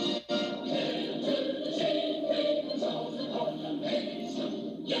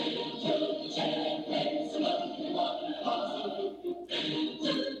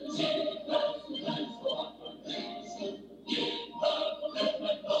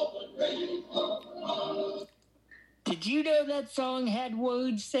Did you know that song had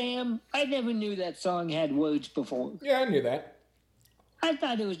words, Sam? I never knew that song had words before. Yeah, I knew that. I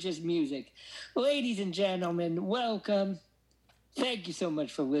thought it was just music. Ladies and gentlemen, welcome. Thank you so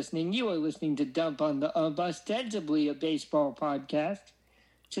much for listening. You are listening to Dump on the ostensibly a baseball podcast.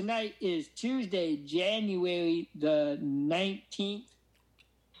 Tonight is Tuesday, January the 19th,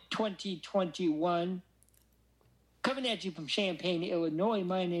 2021. Coming at you from Champaign, Illinois.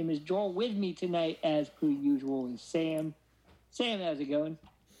 My name is Joel. With me tonight, as per usual, is Sam. Sam, how's it going?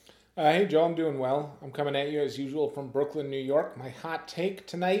 Hey, Joel, I'm doing well. I'm coming at you, as usual, from Brooklyn, New York. My hot take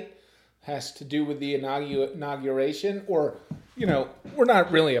tonight has to do with the inauguration, or, we're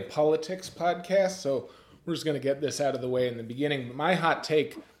not really a politics podcast, so we're just going to get this out of the way in the beginning. But my hot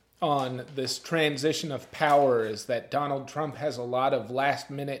take on this transition of power is that Donald Trump has a lot of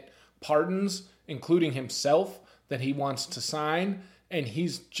last-minute pardons, including himself, that he wants to sign, and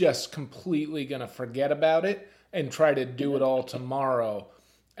he's just completely going to forget about it and try to do it all tomorrow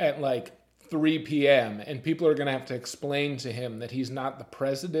at like 3 p.m. And people are going to have to explain to him that he's not the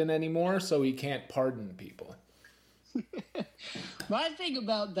president anymore, so he can't pardon people. My thing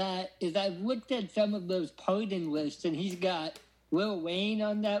about that is I've looked at some of those pardon lists, and he's got Lil Wayne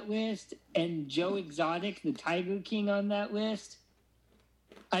on that list and Joe Exotic, the Tiger King, on that list.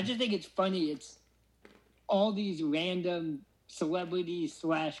 I just think it's funny. It's all these random celebrities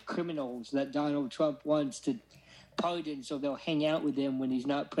 / criminals that Donald Trump wants to pardon so they'll hang out with him when he's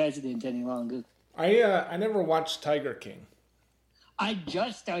not president any longer. I never watched Tiger King. I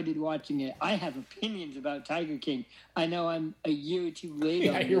just started watching it. I have opinions about Tiger King. I know I'm a year or two late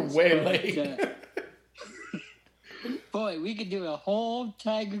on this. Yeah, you're way late. Boy, we could do a whole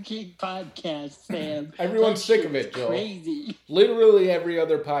Tiger King podcast, Sam. Everyone's sick of it, Joel. Crazy. Literally every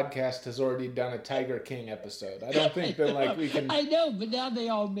other podcast has already done a Tiger King episode. I don't think that we can... I know, but now they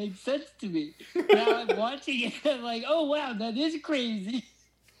all make sense to me. Now I'm watching it, I'm like, oh wow, that is crazy.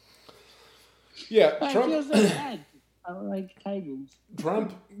 Yeah, I feel so bad. I don't like tigers.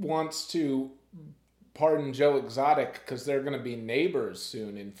 Trump wants to pardon Joe Exotic because they're going to be neighbors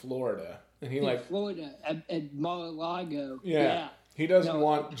soon in Florida. And in Florida, at Mar-a-Lago. Yeah. He doesn't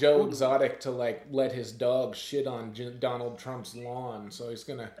want Joe Exotic to let his dog shit on Donald Trump's lawn, so he's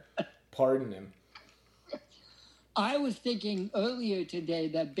going to pardon him. I was thinking earlier today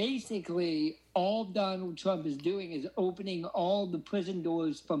that basically all Donald Trump is doing is opening all the prison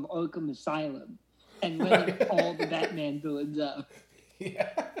doors from Arkham Asylum and letting all the Batman villains up.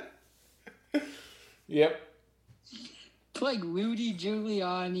 Yeah. Yep. It's like Rudy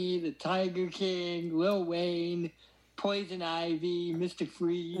Giuliani, the Tiger King, Lil Wayne, Poison Ivy, Mr.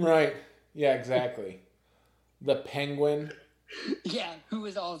 Freeze. Right. Yeah, exactly. The Penguin. Yeah, who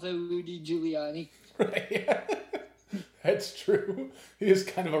is also Rudy Giuliani. Right, yeah. That's true. He is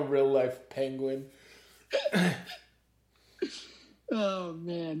kind of a real-life penguin. Oh,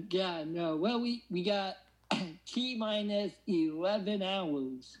 man. Yeah, no. Well, we got T-minus 11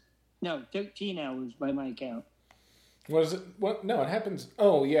 hours. No, 13 hours by my count. What is it? What? No, it happens.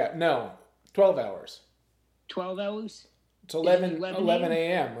 Oh, yeah. No. 12 hours. 12 hours? It's 11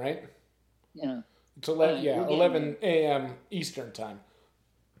 a.m., right? Yeah. It's 11 a.m. Eastern time.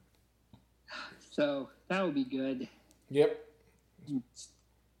 So, that would be good. Yep.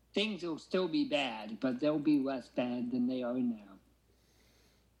 Things will still be bad, but they'll be less bad than they are now.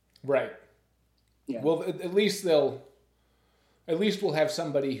 Right. Yeah. Well, at least we'll have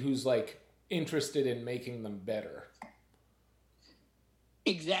somebody who's interested in making them better.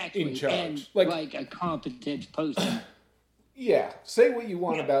 Exactly. In charge. And like a competent person. Yeah. Say what you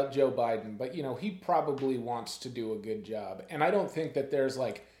want about Joe Biden, but he probably wants to do a good job. And I don't think that there's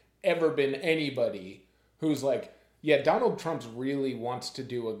ever been anybody who's Donald Trump really wants to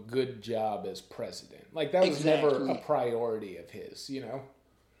do a good job as president. That was never a priority of his,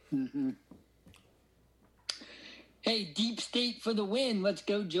 Mm-hmm. Hey, deep state for the win. Let's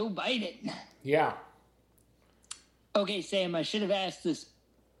go Joe Biden. Yeah. Okay, Sam, I should have asked this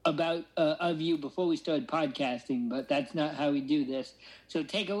about of you before we started podcasting, but that's not how we do this. So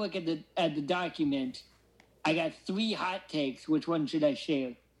take a look at the document. I got 3 hot takes. Which one should I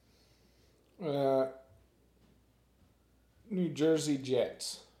share? New Jersey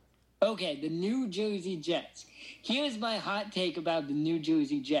Jets. Okay, the New Jersey Jets. Here's my hot take about the New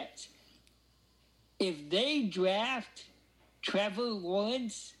Jersey Jets. If they draft Trevor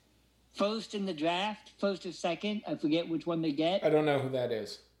Lawrence first in the draft, first or second, I forget which one they get. I don't know who that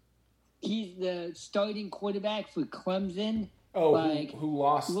is. He's the starting quarterback for Clemson. Oh, who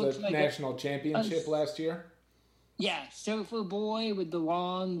lost the national championship last year? Yeah, surfer boy with the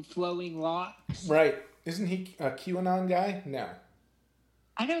long flowing locks. Right. Isn't he a QAnon guy? No.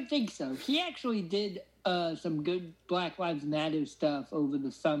 I don't think so. He actually did some good Black Lives Matter stuff over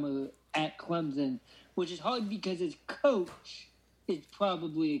the summer at Clemson, which is hard because his coach is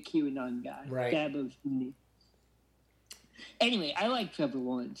probably a QAnon guy. Right. Dabo Swinney. Anyway, I like Trevor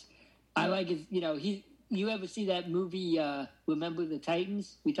Lawrence. I like his, you ever see that movie, Remember the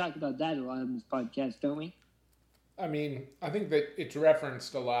Titans? We talked about that a lot on this podcast, don't we? I mean, I think that it's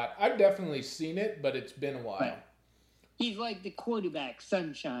referenced a lot. I've definitely seen it, but it's been a while. Right. He's like the quarterback,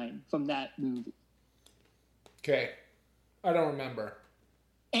 Sunshine, from that movie. Okay. I don't remember.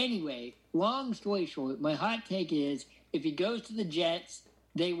 Anyway, long story short, my hot take is if he goes to the Jets,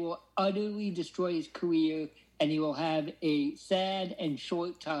 they will utterly destroy his career and he will have a sad and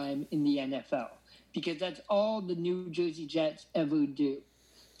short time in the NFL. Because that's all the New Jersey Jets ever do.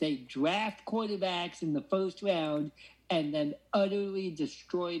 They draft quarterbacks in the first round and then utterly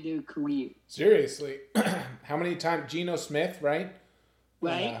destroy their career. Seriously. How many times? Geno Smith, right?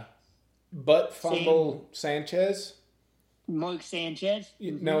 Right. Butt Fumble Sanchez. Mark Sanchez.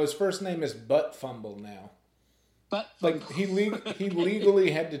 No, his first name is Butt Fumble now. Butt Like Fumble. he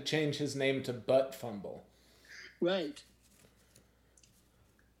legally had to change his name to Butt Fumble. Right.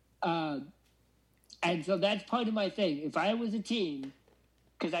 And so that's part of my thing. If I was a team,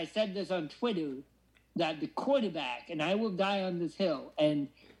 because I said this on Twitter, that the quarterback, and I will die on this hill, and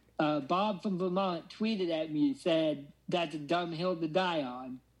Bob from Vermont tweeted at me, said, that's a dumb hill to die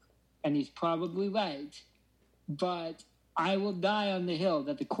on. And he's probably right. But I will die on the hill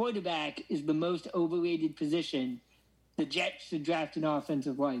that the quarterback is the most overrated position. The Jets should draft an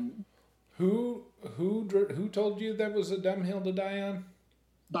offensive lineman. Who told you that was a dumb hill to die on?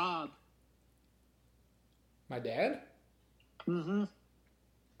 Bob. My dad? Mm-hmm.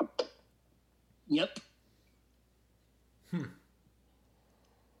 Yep. It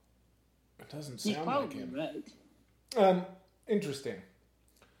doesn't He's sound like probably him. right. Interesting.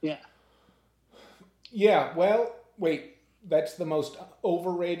 Yeah. Yeah, well, wait. That's the most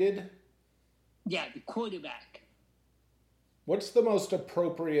overrated? Yeah, the quarterback. What's the most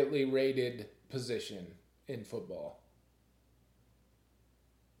appropriately rated position in football?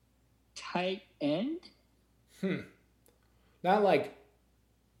 Tight end? Not like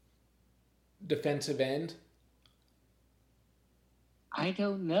defensive end? I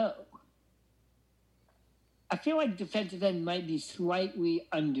don't know. I feel like defensive end might be slightly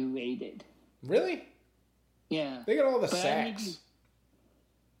underrated. Really? Yeah. They got all the But sacks.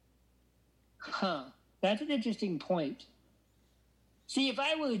 That's an interesting point. See, if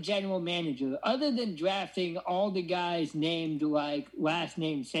I were a general manager, other than drafting all the guys named like last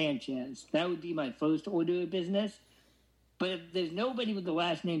name Sanchez, that would be my first order of business. But if there's nobody with the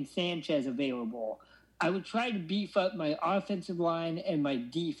last name Sanchez available, I would try to beef up my offensive line and my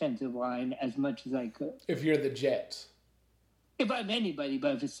defensive line as much as I could. If you're the Jets. If I'm anybody,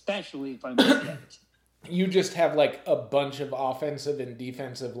 but especially if I'm the Jets. You just have like a bunch of offensive and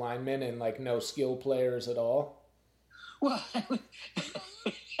defensive linemen and like no skill players at all? Well,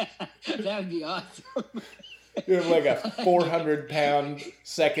 that would be awesome. You have like a 400-pound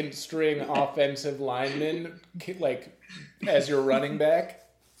second string offensive lineman like as your running back?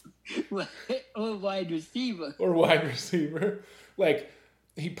 Or wide receiver. Or wide receiver. Like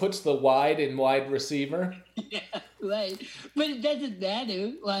he puts the wide in wide receiver. Yeah, right. But it doesn't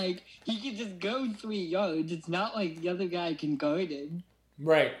matter. Like, he can just go 3 yards. It's not like the other guy can guard him.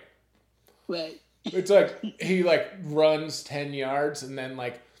 Right. Right. It's like he like runs 10 yards and then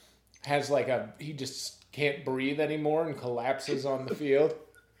like has like he just can't breathe anymore and collapses on the field.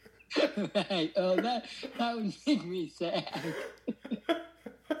 Right. Oh, that would make me sad.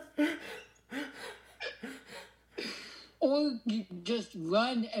 Or you just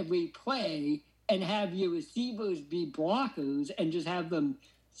run every play and have your receivers be blockers and just have them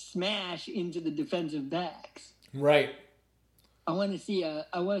smash into the defensive backs. Right. I want to see a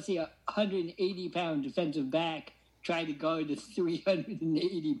 180-pound defensive back try to guard a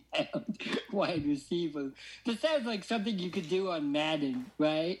 380-pound wide receiver. This sounds like something you could do on Madden,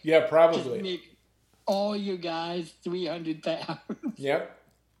 right? Yeah, probably. Just make all your guys 300 pounds. Yep.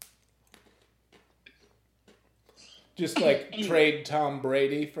 Just like trade Tom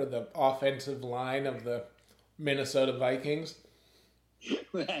Brady for the offensive line of the Minnesota Vikings.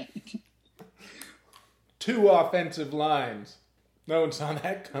 Right. 2 offensive lines. No one saw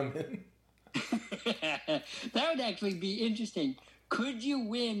that coming. That would actually be interesting. Could you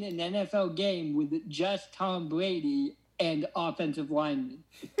win an NFL game with just Tom Brady and offensive linemen?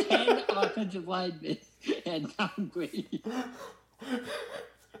 10 offensive linemen and Tom Brady.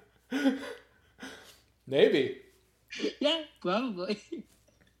 Maybe. Yeah, probably.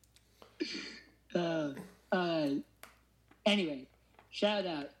 Anyway, shout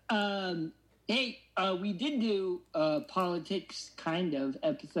out. Hey, we did do a politics kind of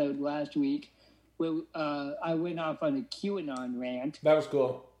episode last week where I went off on a QAnon rant. That was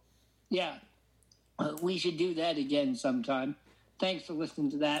cool. Yeah. We should do that again sometime. Thanks for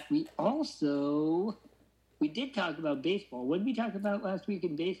listening to that. We did talk about baseball. What did we talk about last week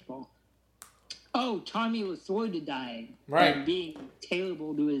in baseball? Oh, Tommy Lasorda dying. Right. And being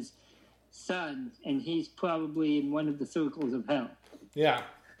terrible to his son. And he's probably in one of the circles of hell. Yeah.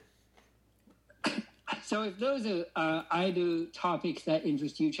 So if those are either topics that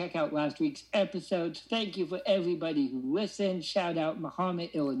interest you, check out last week's episodes. Thank you for everybody who listened. Shout out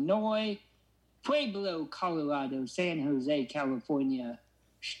Muhammad, Illinois, Pueblo, Colorado, San Jose, California,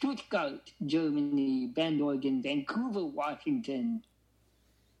 Stuttgart, Germany, Bend, Oregon, Vancouver, Washington,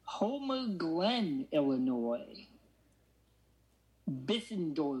 Homer Glen, Illinois,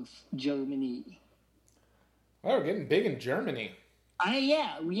 Bissendorf, Germany. Oh, we're getting big in Germany.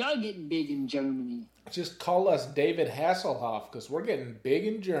 Yeah, we are getting big in Germany. Just call us David Hasselhoff because we're getting big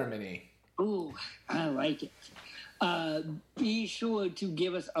in Germany. Ooh, I like it. Be sure to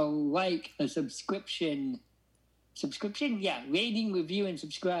give us a subscription. Yeah, rating, review, and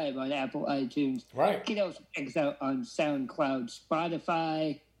subscribe on Apple iTunes. Right. You can also check us out on SoundCloud,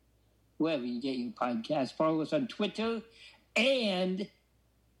 Spotify, wherever you get your podcast. Follow us on Twitter. And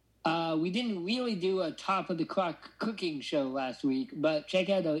we didn't really do a top of the clock cooking show last week, but check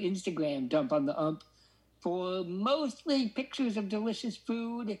out our Instagram, Dump on the Ump, for mostly pictures of delicious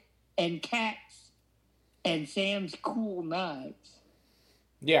food and cats and Sam's cool knives.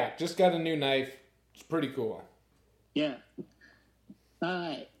 Yeah, just got a new knife. It's pretty cool. Yeah. All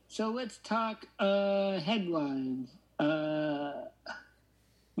right. So let's talk headlines. You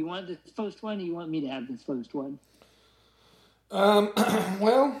want this first one, or you want me to have this first one?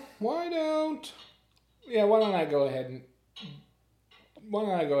 Well, why don't I go ahead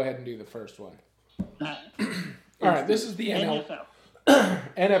and do the first one? All right, this is the NFL.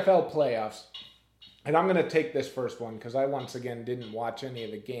 NFL playoffs. And I'm going to take this first one because I once again didn't watch any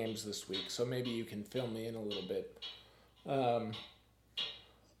of the games this week, so maybe you can fill me in a little bit. The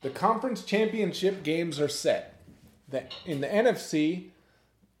conference championship games are set. In the NFC,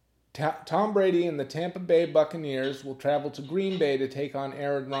 Tom Brady and the Tampa Bay Buccaneers will travel to Green Bay to take on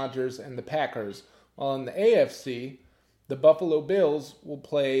Aaron Rodgers and the Packers, while in the AFC, the Buffalo Bills will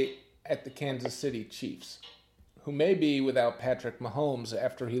play at the Kansas City Chiefs, who may be without Patrick Mahomes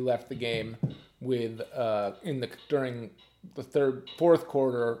after he left the game during the fourth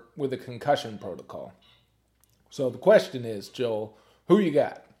quarter with a concussion protocol. So the question is, Joel, who you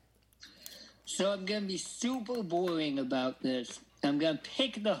got? So I'm going to be super boring about this. I'm going to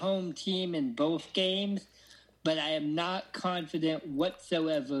pick the home team in both games, but I am not confident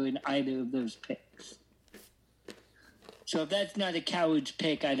whatsoever in either of those picks. So if that's not a coward's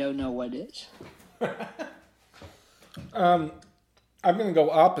pick, I don't know what is. I'm going to go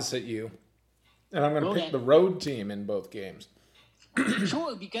opposite you, and I'm going to pick the road team in both games.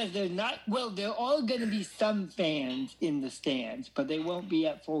 Sure, because there are going to be some fans in the stands, but they won't be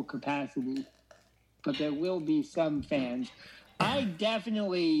at full capacity. But there will be some fans. I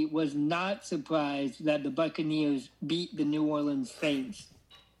definitely was not surprised that the Buccaneers beat the New Orleans Saints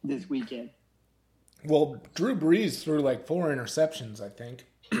this weekend. Well, Drew Brees threw like 4 interceptions, I think.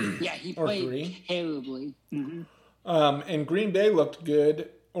 Yeah, he played terribly. Mm-hmm. And Green Bay looked good,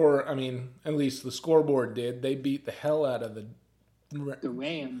 at least the scoreboard did. They beat the hell out of the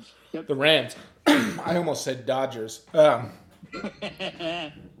Rams. Yep. The Rams. I almost said Dodgers.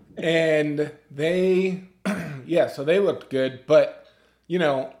 And they, so they looked good. But,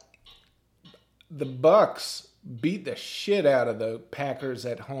 the Bucs beat the shit out of the Packers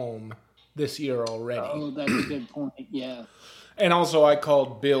at home this year already. Oh, that's a good point, yeah. And also I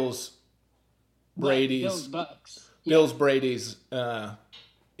called Bills Brady's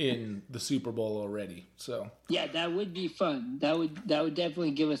in the Super Bowl already. So yeah, that would be fun. That would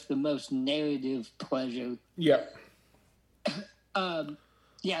definitely give us the most narrative pleasure. Yep.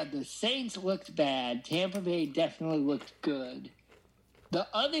 Yeah, the Saints looked bad. Tampa Bay definitely looked good. The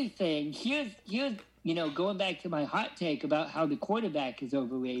other thing, here's going back to my hot take about how the quarterback is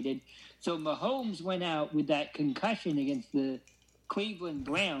overrated. So Mahomes went out with that concussion against the Cleveland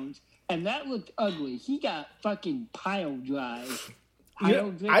Browns, and that looked ugly. He got fucking pile drive. He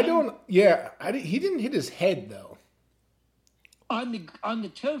didn't hit his head though. On the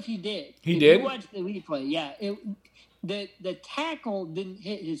turf, he did. He did? You watch the replay, yeah. The tackle didn't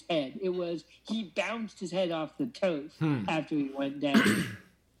hit his head. It was he bounced his head off the turf after he went down.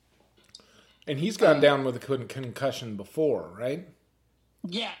 And he's gone down with a concussion before, right?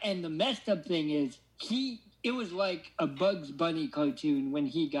 Yeah, and the messed up thing is he it was like a Bugs Bunny cartoon when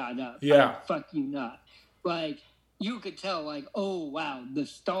he got up. Yeah. Like, fuck you not. Like, you could tell, like, oh, wow, the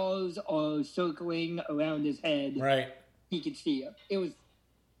stars are circling around his head. Right. He could see them. It was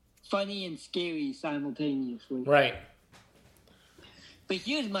funny and scary simultaneously. Right. But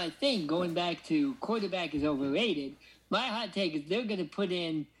here's my thing, going back to quarterback is overrated. My hot take is they're going to put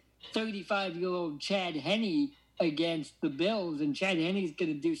in 35-year-old Chad Henne against the Bills, and Chad Henne's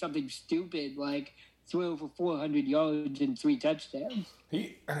going to do something stupid like throw for 400 yards and 3 touchdowns.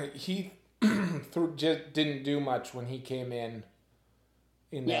 He just didn't do much when he came in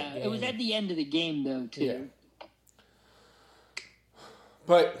that game. It was at the end of the game, though, too. Yeah.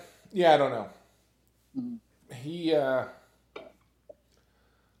 But, yeah, I don't know. He, I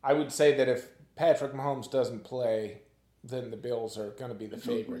would say that if Patrick Mahomes doesn't play, then the Bills are going to be the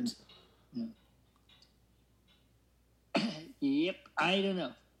favorites. Yep, I don't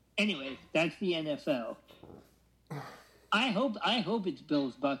know. Anyway, that's the NFL. I hope it's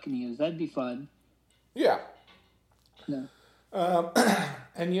Bills Buccaneers. That'd be fun. Yeah. No.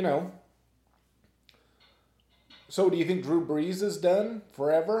 And, you know, so do you think Drew Brees is done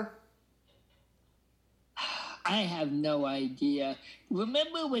forever? I have no idea.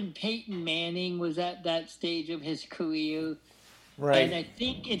 Remember when Peyton Manning was at that stage of his career? Right. And I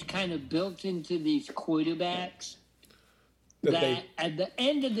think it's kind of built into these quarterbacks that at the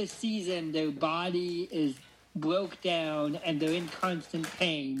end of the season, their body is broke down and they're in constant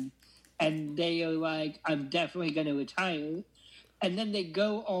pain. And they are like, I'm definitely going to retire. And then they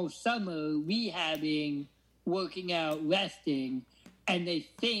go all summer rehabbing, working out, resting. And they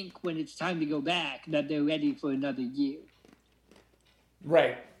think when it's time to go back that they're ready for another year.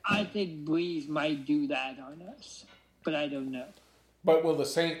 Right. I think Breeze might do that on us, but I don't know. But will the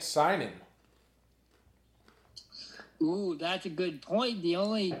Saints sign him? Ooh, that's a good point. The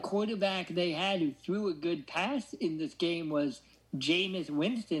only quarterback they had who threw a good pass in this game was Jameis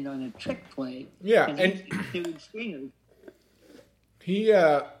Winston on a trick play. Yeah, and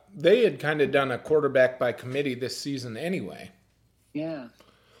they had kind of done a quarterback by committee this season anyway. Yeah.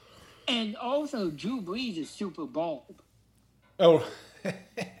 And also, Drew Brees is super bald. Oh.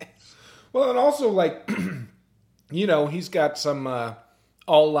 Well, and also, like, you know, he's got some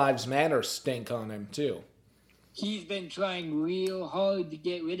All Lives Matter stink on him, too. He's been trying real hard to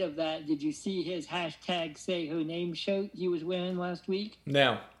get rid of that. Did you see his hashtag Say Her Name shirt he was wearing last week?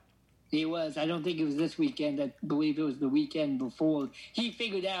 No. He was. I don't think it was this weekend. I believe it was the weekend before. He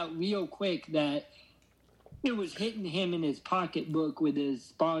figured out real quick that it was hitting him in his pocketbook with his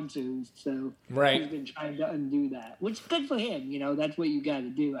sponsors. So right. He's been trying to undo that, which is good for him. You know, that's what you got to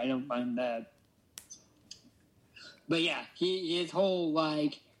do. I don't mind that. But yeah, his whole,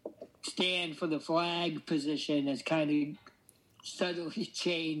 like, stand for the flag position has kind of subtly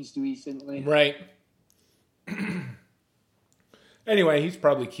changed recently. Right. Anyway, he's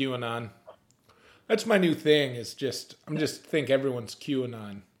probably QAnon. That's my new thing. Is I'm just think everyone's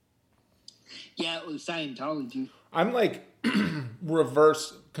QAnon. Yeah, it was Scientology. I'm like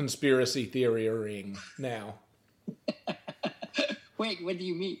reverse conspiracy theorying now. Wait, what do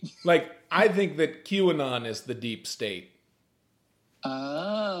you mean? Like, I think that QAnon is the deep state.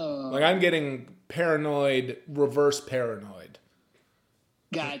 Oh. Like, I'm getting paranoid, reverse paranoid.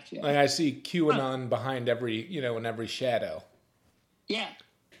 Gotcha. Like, I see QAnon behind every, in every shadow. Yeah.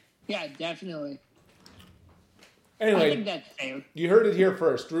 Yeah, definitely. Anyway, I think that's fair. You heard it here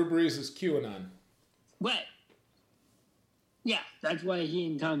first. Drew Brees is QAnon. What? Yeah, that's why he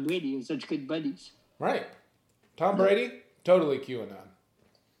and Tom Brady are such good buddies. Right. Tom Brady, totally QAnon.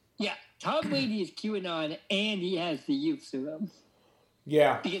 Yeah, Tom Brady is QAnon, and he has the youth serum.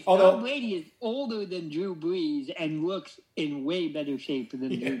 Yeah. Because Tom Brady is older than Drew Brees and looks in way better shape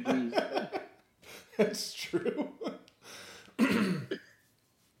than Drew Brees. That's true.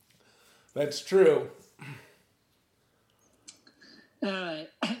 That's true.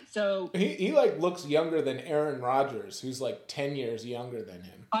 So he like looks younger than Aaron Rodgers, who's like 10 years younger than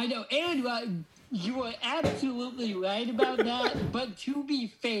him. I know, Aaron. You are absolutely right about that. But to be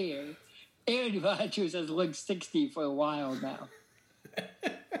fair, Aaron Rodgers has looked 60 for a while now.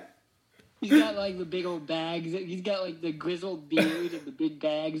 He's got like the big old bags. He's got like the grizzled beard and the big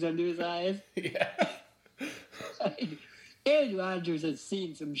bags under his eyes. Yeah. Aaron Rodgers has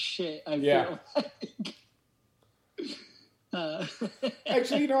seen some shit. I feel like.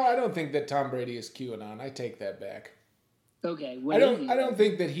 Actually, I don't think that Tom Brady is QAnon. I take that back. Okay. I don't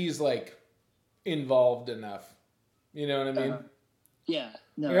think that he's like involved enough. You know what I mean? Yeah.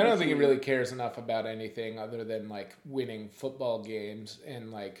 No. Like, I don't think he really cares enough about anything other than like winning football games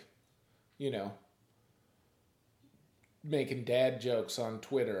and like, making dad jokes on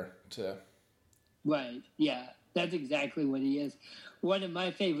Twitter to Right. Yeah, that's exactly what he is. One of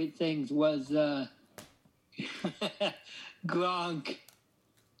my favorite things was Gronk,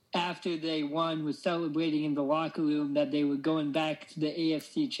 after they won, was celebrating in the locker room that they were going back to the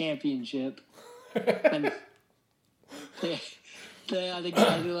AFC Championship. And the other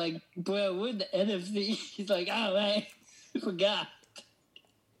guys were like, bro, we're in the NFC. He's like, oh, right. I forgot.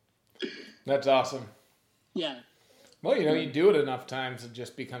 That's awesome. Yeah. Well, you do it enough times, it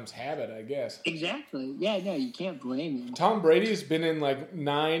just becomes habit, I guess. Exactly. Yeah, no, you can't blame him. Tom Brady's been in like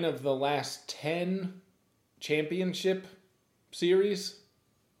 9 of the last 10 championship series.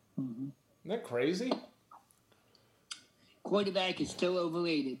 Mm-hmm. Isn't that crazy? Quarterback is still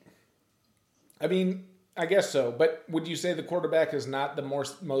overrated. I mean, I guess so. But would you say the quarterback is not the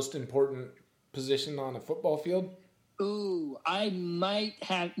most important position on a football field? Ooh, I might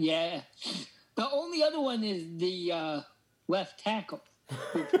have, yeah. The only other one is the left tackle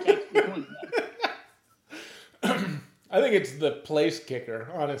who protects the quarterback. I think it's the place kicker,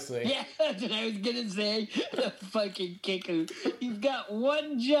 honestly. Yeah, that's what I was going to say. The fucking kicker. You've got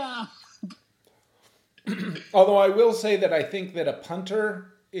one job. Although I will say that I think that a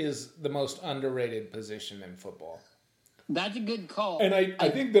punter is the most underrated position in football. That's a good call. And I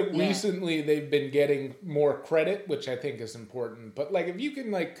think that recently they've been getting more credit, which I think is important. But like, if you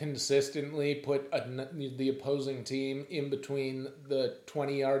can like consistently put the opposing team in between the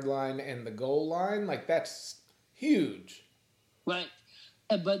 20-yard line and the goal line, like that's huge. Right.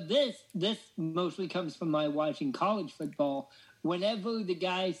 But this mostly comes from my watching college football. Whenever the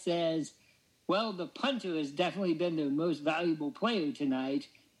guy says, well, the punter has definitely been the most valuable player tonight,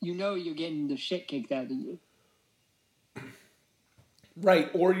 you know you're getting the shit kicked out of you. Right,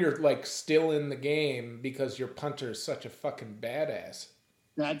 or you're like still in the game because your punter is such a fucking badass.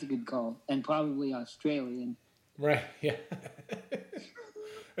 That's a good call. And probably Australian. Right, yeah.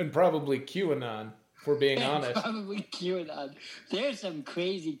 And probably QAnon, if we're being honest. Probably QAnon. There's some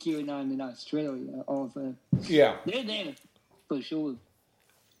crazy QAnon in Australia also. Yeah. They're there, for sure.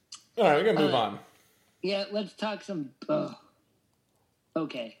 All right, we're going to move on. Yeah, let's talk some...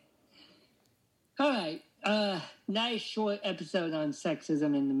 okay. All right. Nice short episode on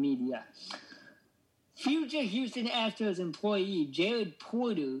sexism in the media. Future Houston Astros employee Jared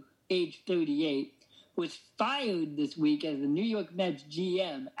Porter, age 38, was fired this week as the New York Mets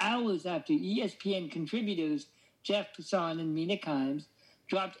GM hours after ESPN contributors Jeff Passan and Mina Kimes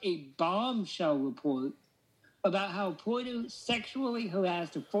dropped a bombshell report about how Porter sexually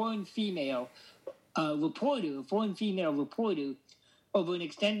harassed a foreign female reporter over an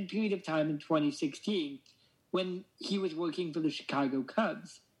extended period of time in 2016 when he was working for the Chicago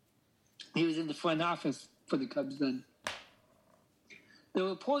Cubs. He was in the front office for the Cubs then. The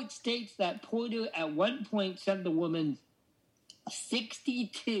report states that Porter at one point sent the woman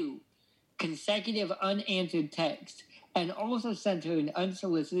 62 consecutive unanswered texts and also sent her an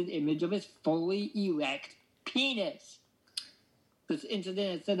unsolicited image of his fully erect penis. This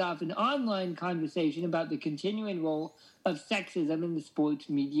incident has set off an online conversation about the continuing role of sexism in the sports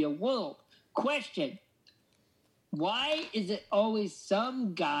media world. Question: why is it always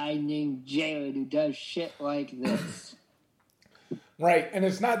some guy named Jared who does shit like this? Right, and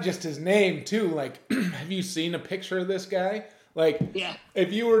it's not just his name, too. Like, have you seen a picture of this guy? Like, yeah.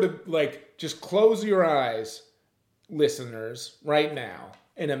 If you were to, like, just close your eyes, listeners, right now,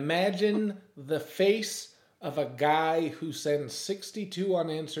 and imagine the face of a guy who sends 62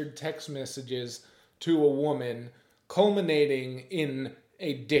 unanswered text messages to a woman, culminating in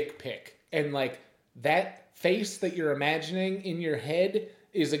a dick pic. And, like, that face that you're imagining in your head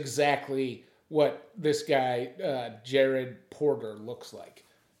is exactly what this guy, Jared Porter, looks like.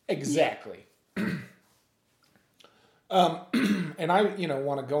 Exactly. Yeah. And I,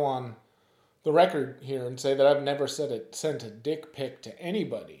 want to go on the record here and say that I've never sent a dick pic to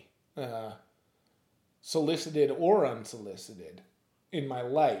anybody, solicited or unsolicited, in my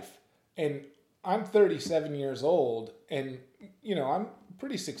life. And I'm 37 years old, and, I'm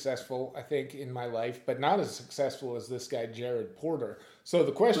pretty successful, I think, in my life, but not as successful as this guy, Jared Porter. So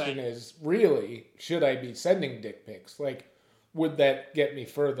the question is, really, should I be sending dick pics? Like, would that get me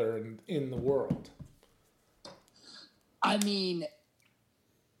further in the world? I mean,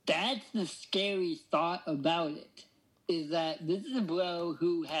 that's the scary thought about it, is that this is a bro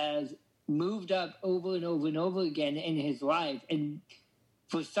who has moved up over and over and over again in his life, and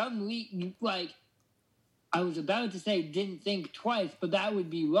for some reason, like, I was about to say didn't think twice, but that would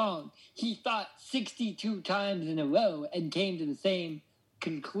be wrong. He thought 62 times in a row and came to the same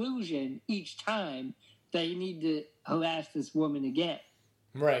conclusion each time that you need to harass this woman again.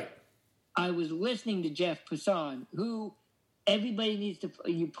 Right. I was listening to Jeff Passan, who everybody needs to.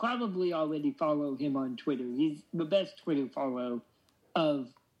 You probably already follow him on Twitter. He's the best Twitter follow of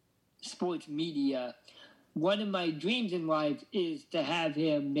sports media. One of my dreams in life is to have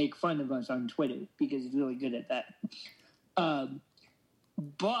him make fun of us on Twitter because he's really good at that.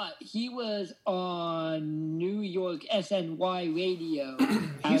 But he was on New York SNY radio.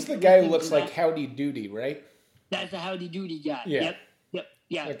 He's the guy who looks like Howdy Doody, right? That's the Howdy Doody guy. Yeah. Yep.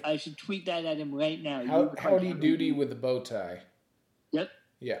 Yeah, like, I should tweet that at him right now. Howdy Doody with the bow tie. Yep.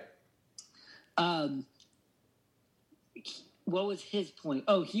 Yeah. What was his point?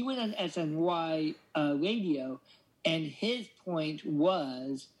 Oh, he went on SNY radio, and his point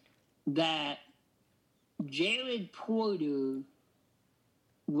was that Jared Porter,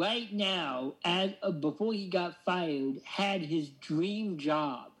 right now, before he got fired, had his dream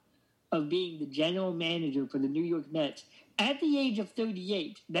job of being the general manager for the New York Mets at the age of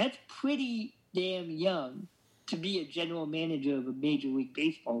 38. That's pretty damn young to be a general manager of a Major League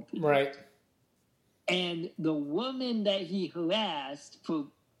Baseball team. Right. And the woman that he harassed for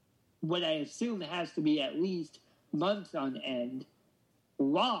what I assume has to be at least months on end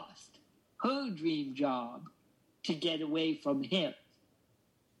lost her dream job to get away from him.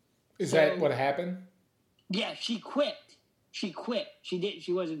 Is that what happened? Yeah, she quit. She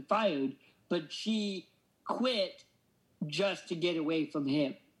wasn't fired, but she quit just to get away from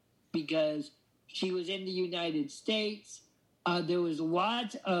him because she was in the United States. There was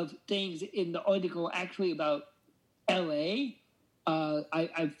lots of things in the article actually about L.A.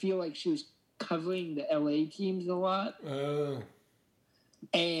 I feel like she was covering the L.A. teams a lot. Oh.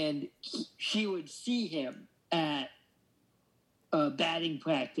 And she would see him at batting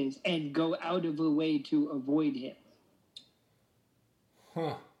practice and go out of her way to avoid him.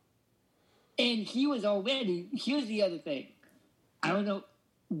 Huh. And he was already... Here's the other thing. I don't know.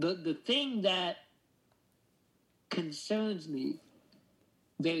 The thing that concerns me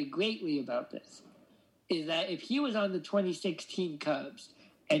very greatly about this is that if he was on the 2016 Cubs,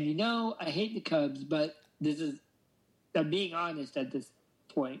 and I hate the Cubs, but I'm being honest at this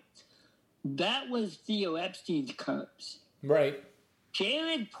point, that was Theo Epstein's Cubs. Right.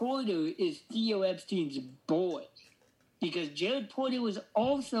 Jared Porter is Theo Epstein's boy because Jared Porter was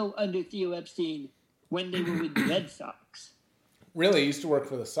also under Theo Epstein when they were with the Red Sox. Really? He used to work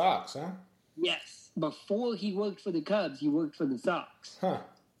for the Sox, huh? Yes. Before he worked for the Cubs, he worked for the Sox. Huh.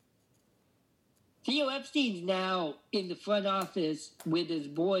 Theo Epstein's now in the front office with his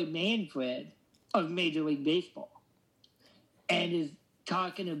boy Manfred of Major League Baseball and is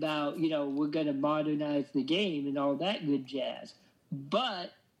talking about, we're going to modernize the game and all that good jazz.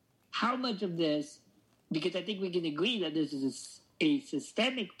 But how much of this, because I think we can agree that this is a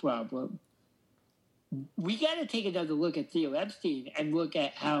systemic problem, we got to take another look at Theo Epstein and look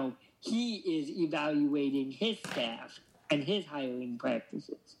at how he is evaluating his staff and his hiring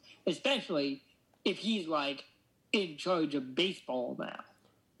practices, especially if he's in charge of baseball now.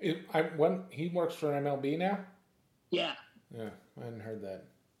 He works for MLB now? Yeah. Yeah, I hadn't heard that.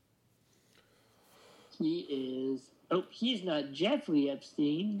 He is... Oh, he's not Jeffrey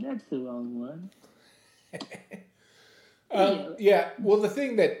Epstein. That's the wrong one. Yeah, well, the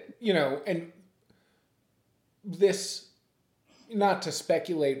thing that, and this... Not to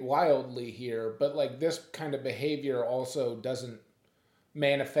speculate wildly here, but this kind of behavior also doesn't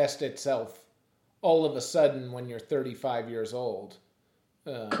manifest itself all of a sudden when you're 35 years old.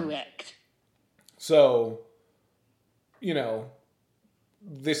 Correct. So,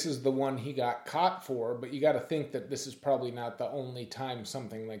 this is the one he got caught for, but you got to think that this is probably not the only time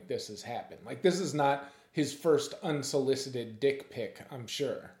something like this has happened. This is not his first unsolicited dick pic, I'm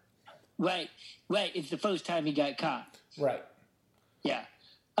sure. Right. It's the first time he got caught. Right. Yeah.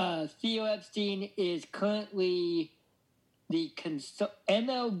 Theo Epstein is currently the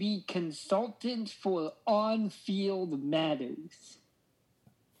MLB consultant for on-field matters.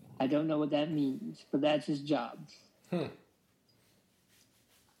 I don't know what that means, but that's his job.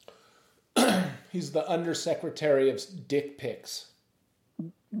 He's the undersecretary of dick pics.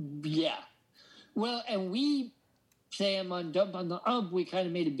 Yeah. Well, and Sam, on Dump on the Ump, we kind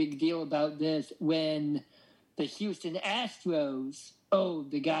of made a big deal about this when the Houston Astros,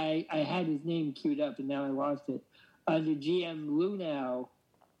 the guy, I had his name queued up and now I lost it, under GM Lunau.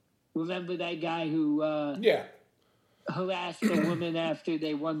 Remember that guy who harassed a woman after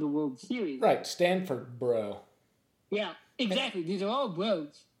they won the World Series? Right, Stanford bro. Yeah, exactly. These are all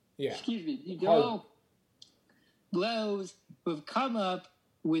bros. Yeah. Excuse me. These are all bros who've come up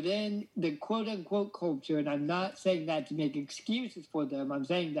within the quote-unquote culture, and I'm not saying that to make excuses for them. I'm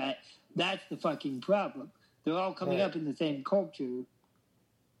saying that that's the fucking problem. They're all coming up in the same culture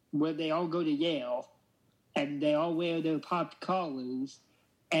where they all go to Yale and they all wear their popped collars,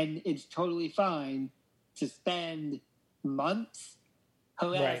 and it's totally fine to spend months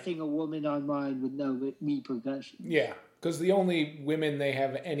harassing a woman online with no repercussions. Yeah, because the only women they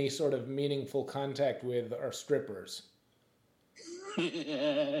have any sort of meaningful contact with are strippers.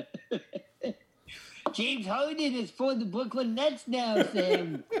 James Harden is for the Brooklyn Nets now,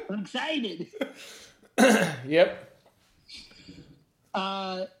 Sam. I'm excited. Yep.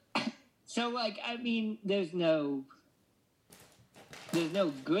 So, like, I mean, there's no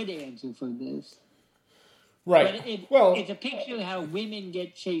good answer for this. Right. But it's a picture of how women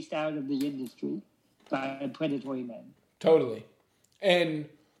get chased out of the industry by predatory men. Totally. And,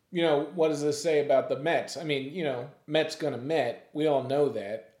 you know, what does this say about the Mets? I mean, you know, Mets gonna Met. We all know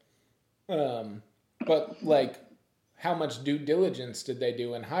that. But, like, how much due diligence did they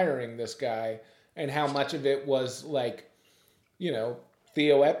do in hiring this guy? And how much of it was, like, you know,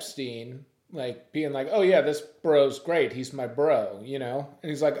 Theo Epstein, like, being like, oh, yeah, this bro's great. He's my bro, you know?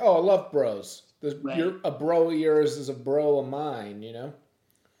 And he's like, oh, I love bros. Right. A bro of yours is a bro of mine, you know?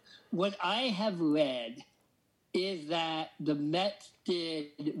 What I have read is that the Mets did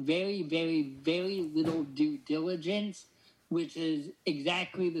very, very, very little due diligence, which is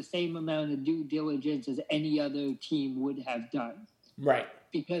exactly the same amount of due diligence as any other team would have done. Right.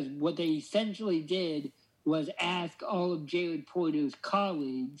 Because what they essentially did was ask all of Jared Porter's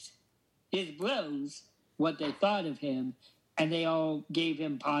colleagues, his bros, what they thought of him, and they all gave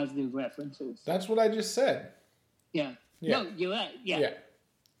him positive references. That's what I just said. Yeah. No, you're right. Yeah.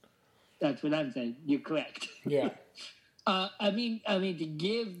 That's what I'm saying. You're correct. Yeah. I mean, to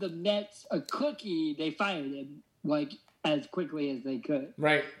give the Mets a cookie, they fired him, like, as quickly as they could.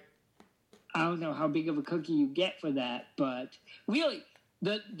 Right. I don't know how big of a cookie you get for that, but really,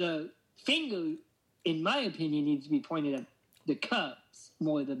 the finger, in my opinion, needs to be pointed at the Cubs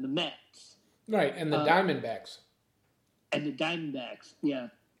more than the Mets. Right, and the Diamondbacks. And the Diamondbacks, yeah,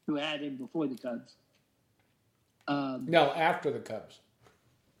 who had him before the Cubs. No, after the Cubs.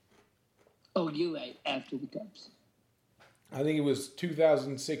 Oh, you're right, after the Cubs. I think it was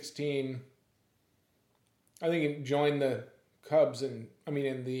 2016. I think he joined the Cubs in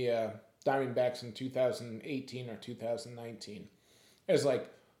the Diamondbacks in 2018 or 2019 as like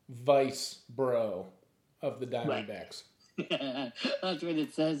vice bro of the Diamondbacks. Right. That's what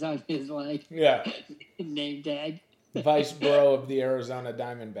it says on his name tag. Vice bro of the Arizona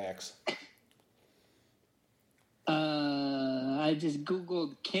Diamondbacks. I just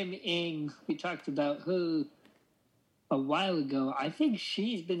Googled Kim Ng. We talked about her a while ago. I think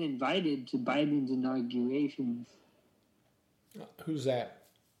she's been invited to Biden's inaugurations. Who's that?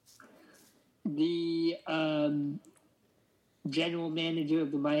 The general manager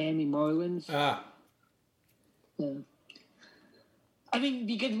of the Miami Marlins. Ah. Yeah. I mean,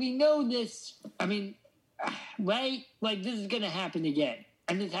 because we know this, I mean, right? Like, this is going to happen again.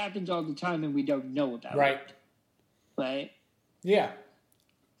 And this happens all the time and we don't know about it. Right? Yeah.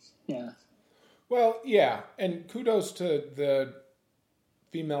 Yeah. Well, yeah. And kudos to the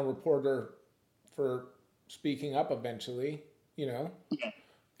female reporter for speaking up eventually, you know? Yeah.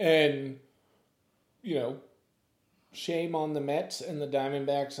 And, you know, shame on the Mets and the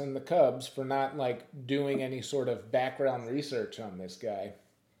Diamondbacks and the Cubs for not, like, doing any sort of background research on this guy.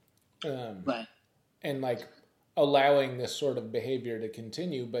 Right. And, like, allowing this sort of behavior to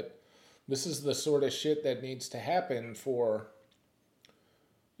continue. But this is the sort of shit that needs to happen for,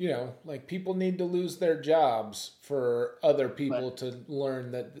 you know, like, people need to lose their jobs for other people to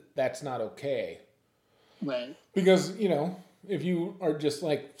learn that that's not okay. Right. Because, you know, if you are just,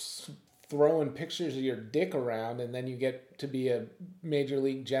 like, throwing pictures of your dick around and then you get to be a major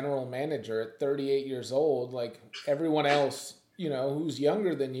league general manager at 38 years old, like, everyone else, you know, who's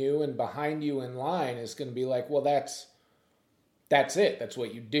younger than you and behind you in line is going to be like, well, that's it. That's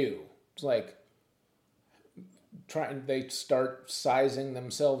what you do. It's like they start sizing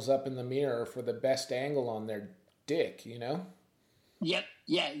themselves up in the mirror for the best angle on their dick, you know? Yep.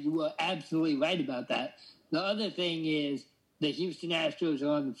 Yeah, you were absolutely right about that. The other thing is the Houston Astros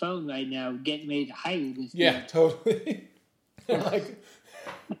are on the phone right now getting ready to hire this Yeah, totally. Like,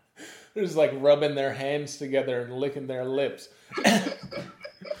 they're just like rubbing their hands together and licking their lips.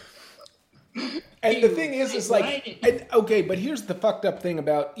 And the thing is like, okay, but here's the fucked up thing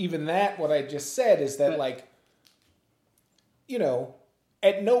about even that, what I just said, is that, like, you know,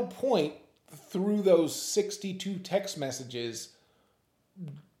 at no point through those 62 text messages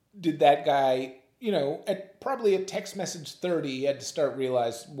did that guy, you know, probably at text message 30, he had to start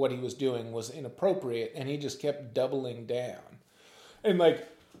realize what he was doing was inappropriate, and he just kept doubling down. And, like,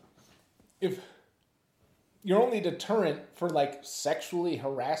 if your only deterrent for like sexually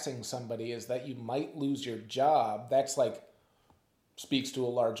harassing somebody is that you might lose your job. That's like speaks to a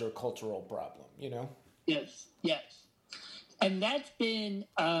larger cultural problem, you know? Yes, yes. And that's been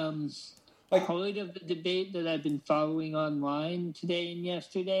Like, part of the debate that I've been following online today and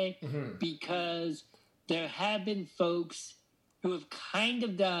yesterday, because there have been folks who have kind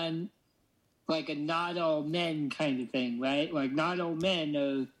of done like a not all men kind of thing, right? Like not all men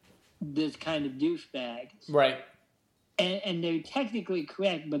are this kind of douchebag. right. And they're technically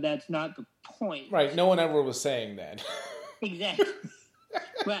correct, but that's not the point. Right. No one ever was saying that. Exactly.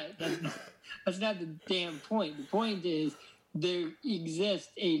 Right. That's not the damn point. The point is there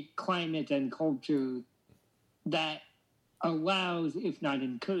exists a climate and culture that allows, if not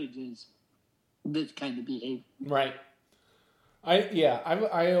encourages, this kind of behavior. Right.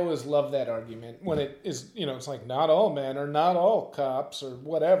 I always love that argument when it is, you know, it's like not all men or not all cops or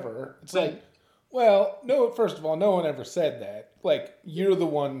whatever. It's Right. like, well, no, first of all, no one ever said that. Like, you're the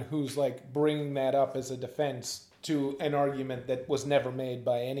one who's like bringing that up as a defense to an argument that was never made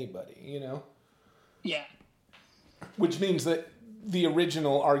by anybody, you know? Yeah. Which means that the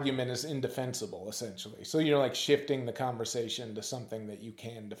original argument is indefensible, essentially. So you're like shifting the conversation to something that you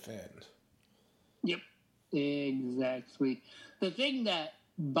can defend. Yep. Exactly. The thing that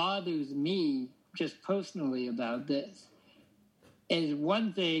bothers me just personally about this is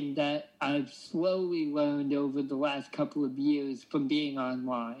one thing that I've slowly learned over the last couple of years from being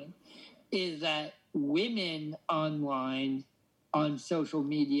online is that women online on social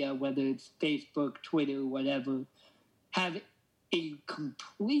media, whether it's Facebook, Twitter, whatever, have a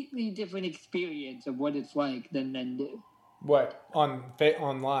completely different experience of what it's like than men do. What?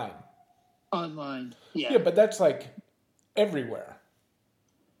 Online? Online. Yeah. Yeah, but that's like everywhere.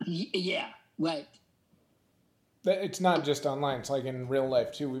 Yeah, right. It's not just online. It's like in real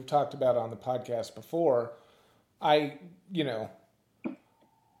life too. We've talked about it on the podcast before.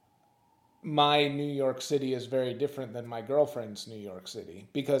 My New York City is very different than my girlfriend's New York City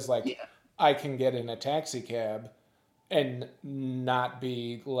because I can get in a taxi cab and not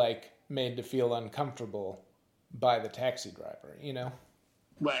be like made to feel uncomfortable by the taxi driver, you know?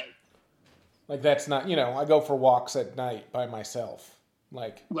 Right. Like that's not, you know, I go for walks at night by myself.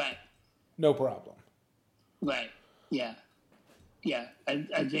 Like, right. No problem. Right. Yeah. Yeah.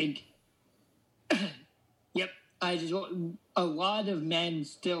 I think, yep. A lot of men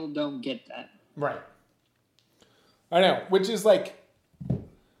still don't get that. Right. I know, which is like,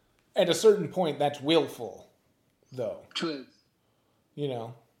 at a certain point, that's willful, though. True. You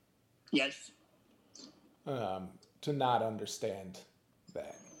know? Yes. To not understand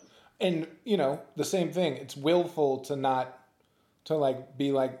that. And, you know, the same thing, it's willful to not, to like,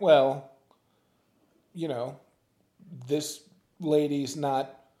 be like, well, you know, this lady's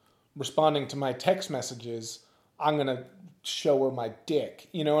not responding to my text messages, I'm going to show her my dick.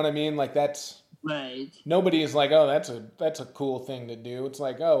 You know what I mean? Like that's right. Nobody is like, oh, that's a cool thing to do. It's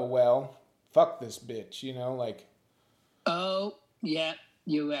like, oh, well, fuck this bitch, you know, like. Oh, yeah,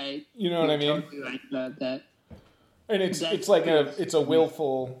 you're right. You know what I mean? Totally right about that. And it's like it's a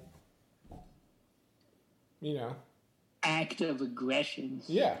willful, you know, act of aggression.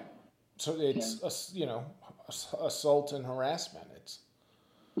 Yeah. So it's assault and harassment. It's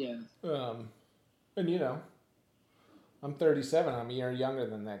and you know, I'm 37. I'm a year younger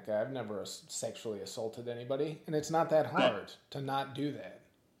than that guy. I've never sexually assaulted anybody, and it's not that hard to not do that.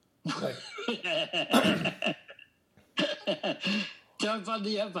 Like, Jump on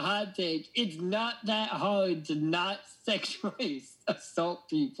the upper hot take. It's not that hard to not sexually assault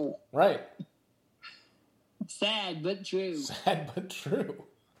people. Right. Sad but true. Sad but true.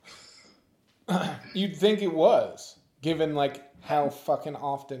 You'd think it was, given like how fucking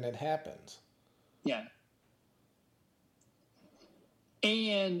often it happens. Yeah.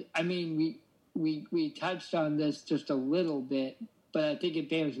 And I mean, we touched on this just a little bit, but I think it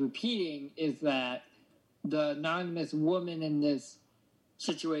bears repeating is that the anonymous woman in this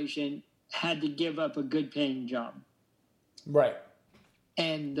situation had to give up a good paying job. Right.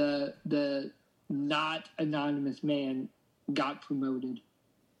 And the not anonymous man got promoted.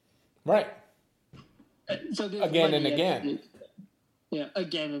 Right. So again and again. Yeah,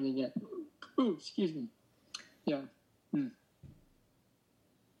 again and again. Ooh, excuse me. Yeah.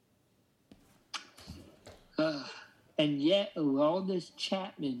 And yet, Aroldis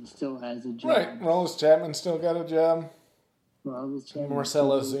Chapman still has a job. Right. Aroldis Chapman still got a job.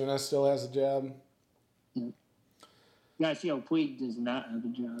 Marcelo Zuna still has a job. Yeah. Yasiel Puig does not have a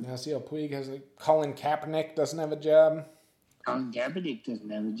job. Yasiel Puig has a... Colin Kaepernick doesn't have a job. Colin Kaepernick doesn't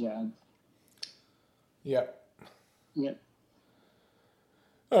have a job. Yep. Yep.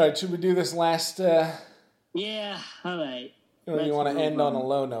 All right, should we do this last Yeah, all right. You want to move end on a on.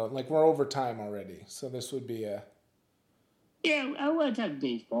 low note. Like, we're over time already, so this would be a... Yeah, I want to talk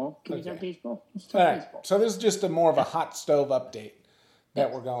baseball. Can we Okay. talk baseball? Let's All talk right, baseball. so this is just more of a hot stove update that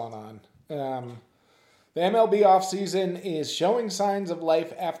Yes. we're going on. The MLB offseason is showing signs of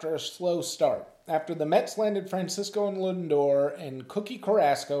life after a slow start. After the Mets landed Francisco and Lindor and Cookie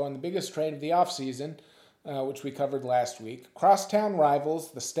Carrasco on the biggest trade of the offseason, which we covered last week, crosstown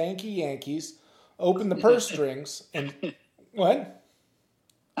rivals, the stanky Yankees, opened the purse strings and... What?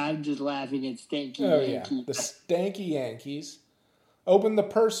 I'm just laughing at Stanky Oh, Yankee. yeah. The stanky Yankees opened the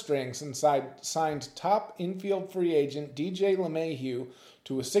purse strings and signed top infield free agent DJ LeMahieu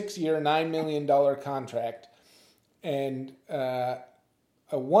to a 6-year, $9 million contract and a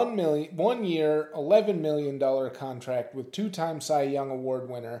 1 year, $11 million contract with two-time Cy Young Award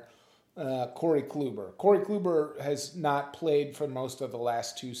winner Corey Kluber. Corey Kluber has not played for most of the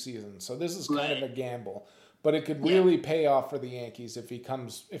last 2 seasons, so this is kind of a gamble. But it could really pay off for the Yankees if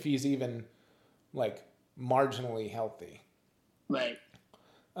he's even like marginally healthy. Right.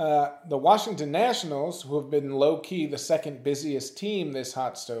 The Washington Nationals, who have been low-key the second busiest team this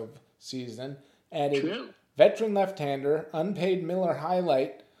hot stove season, added veteran left-hander, unpaid Miller High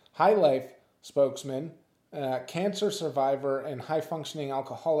Life spokesman, cancer survivor, and high-functioning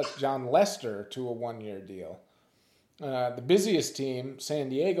alcoholic John Lester to a 1-year deal. The busiest team, San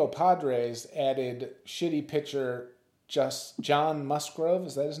Diego Padres, added shitty pitcher John Musgrove.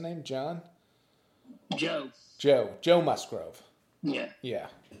 Is that his name? John? Joe Musgrove. Yeah. Yeah.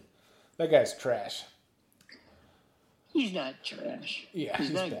 That guy's trash. He's not trash. Yeah,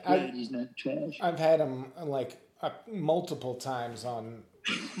 he's not good. He's not trash. I've had him multiple times on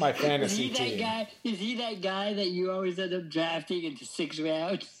my fantasy team. Is he that guy that you always end up drafting into 6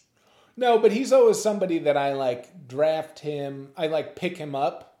 rounds? No, but he's always somebody that I draft him. I pick him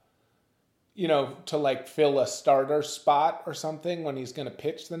up, to fill a starter spot or something when he's going to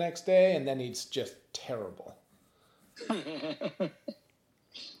pitch the next day, and then he's just terrible.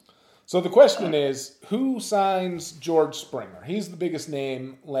 So the question is, who signs George Springer? He's the biggest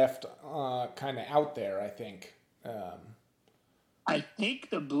name left kind of out there, I think. I think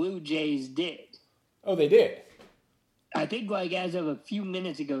the Blue Jays did. Oh, they did? I think as of a few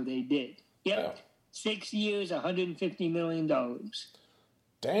minutes ago, they did. Yep. Oh. 6 years, $150 million.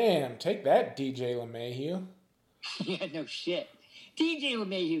 Damn, take that, DJ LeMahieu. Yeah, no shit. DJ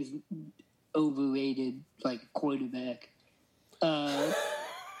LeMahieu is overrated like a quarterback.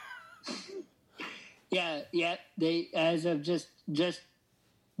 Yeah. They, as of just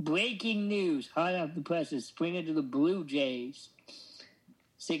breaking news, hot off the presses, Springer to the Blue Jays.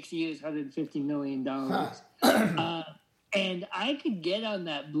 6 years, $150 million. And I could get on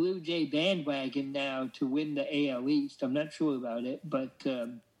that Blue Jay bandwagon now to win the AL East. I'm not sure about it, but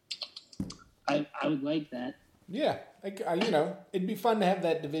I would like that. Yeah, it'd be fun to have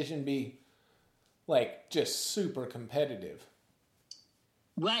that division be just super competitive.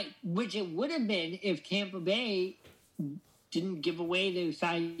 Right, which it would have been if Tampa Bay didn't give away their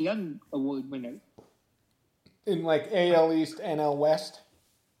Cy Young Award winner. In AL East, NL West,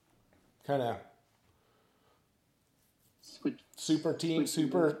 kind of super teams,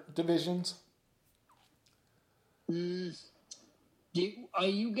 super divisions. Are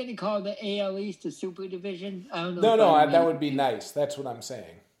you going to call the AL East a super division? I don't No, know. that would be nice. That's what I'm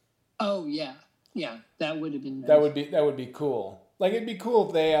saying. Oh yeah, that would have been nice. That would be cool. It'd be cool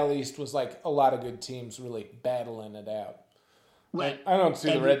if the AL East was a lot of good teams really battling it out. Right. I don't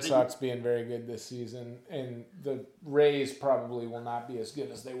see the Red Sox being very good this season, and the Rays probably will not be as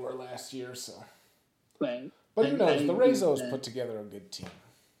good as they were last year. So. Right. But who knows? The Rays always put together a good team.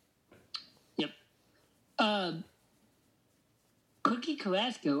 Yep. Cookie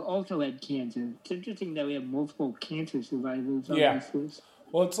Carrasco also had cancer. It's interesting that we have multiple cancer survivors on this list.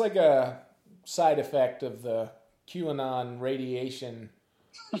 Well, it's like a side effect of the QAnon radiation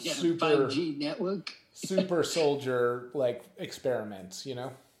super 5G network. super soldier experiments,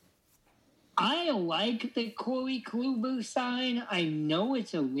 I like the Corey Kluber sign. I know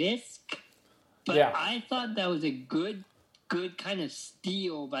it's a risk, but I thought that was a good kind of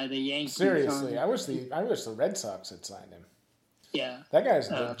steal by the Yankees. Seriously, I wish the Red Sox had signed him. Yeah. That guy's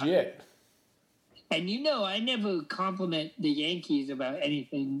legit. And I never compliment the Yankees about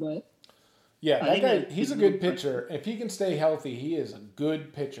anything, but yeah, that guy, he's a good pitcher. If he can stay healthy, he is a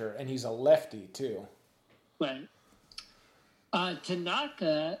good pitcher, and he's a lefty, too. Right.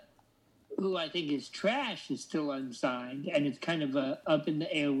 Tanaka, who I think is trash, is still unsigned, and it's kind of up in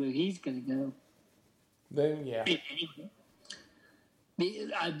the air where he's going to go. Then, yeah. Anyway,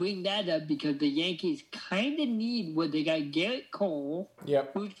 I bring that up because the Yankees kind of need what they got Garrett Cole,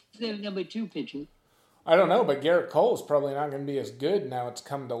 Yep. who's their number 2 pitcher. I don't know, but Garrett Cole's probably not going to be as good now it's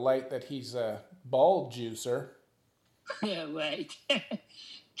come to light that he's a ball juicer. Yeah, right.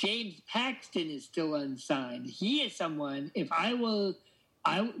 James Paxton is still unsigned. He is someone, if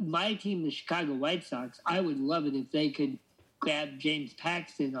my team, the Chicago White Sox, I would love it if they could grab James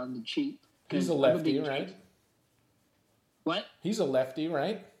Paxton on the cheap. He's a lefty, right? What? He's a lefty,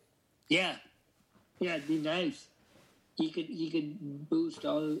 right? Yeah. Yeah, it'd be nice. He could boost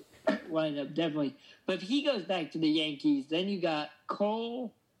our lineup, definitely. But if he goes back to the Yankees, then you got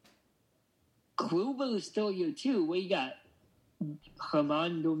Cole. Kluber is still here, too. What you got?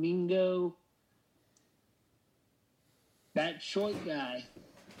 German Domingo. That short guy.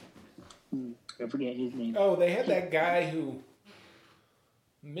 I forget his name. Oh, they had that guy who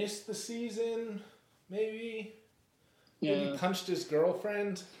missed the season, maybe? Yeah. Maybe punched his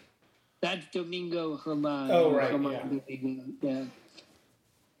girlfriend. That's Domingo German. Oh, right, German Domingo, yeah.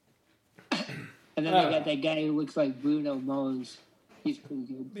 And then they got that guy who looks like Bruno Mars. He's pretty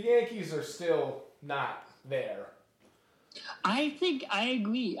good. The Yankees are still not there. I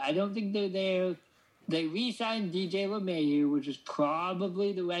agree. I don't think they're there. They re-signed DJ LeMahieu, which is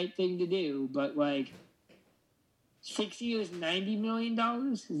probably the right thing to do, but 6 years, $90 million?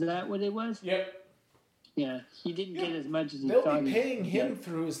 Is that what it was? Yep. Yeah, he didn't get as much as he They'll thought. They'll be paying him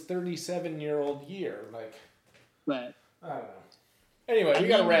through his 37-year-old year. Right. I don't know. Anyway, we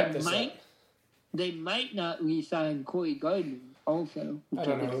got to wrap this up. They might not re-sign Corey Gardner also. I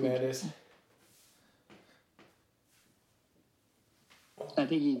don't know who that is. I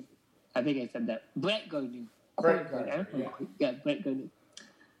think I said that. Brett Gardner. Brett Gardner, yeah, Brett Gardner.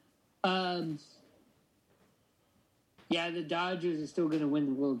 Yeah, the Dodgers are still going to win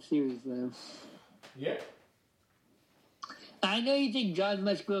the World Series, though. Yeah. I know you think John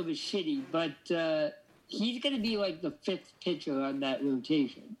Musgrove is shitty, but he's going to be like the fifth pitcher on that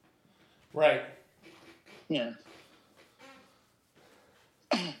rotation. Right. Yeah.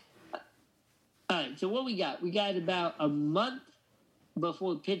 All right, so what we got? We got about a month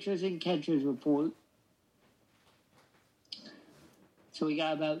before pitchers and catchers report. So we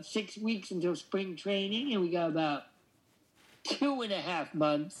got about 6 weeks until spring training, and we got about 2.5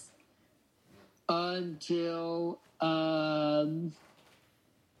 months until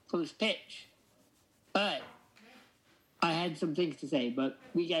first pitch. But I had some things to say, but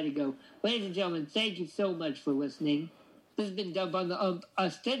we got to go. Ladies and gentlemen, thank you so much for listening. This has been Dump on the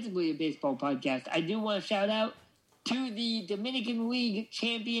ostensibly a baseball podcast. I do want to shout out to the Dominican League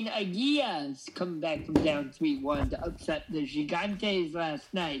champion Aguilas, coming back from down 3-1 to upset the Gigantes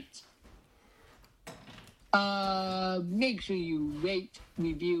last night. Make sure you rate,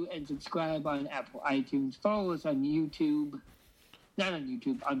 review, and subscribe on Apple iTunes. Follow us on YouTube. Not on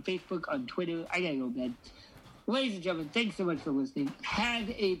YouTube, on Facebook, on Twitter. I gotta go to bed. Ladies and gentlemen, thanks so much for listening. Have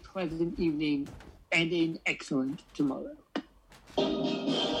a pleasant evening and an excellent tomorrow.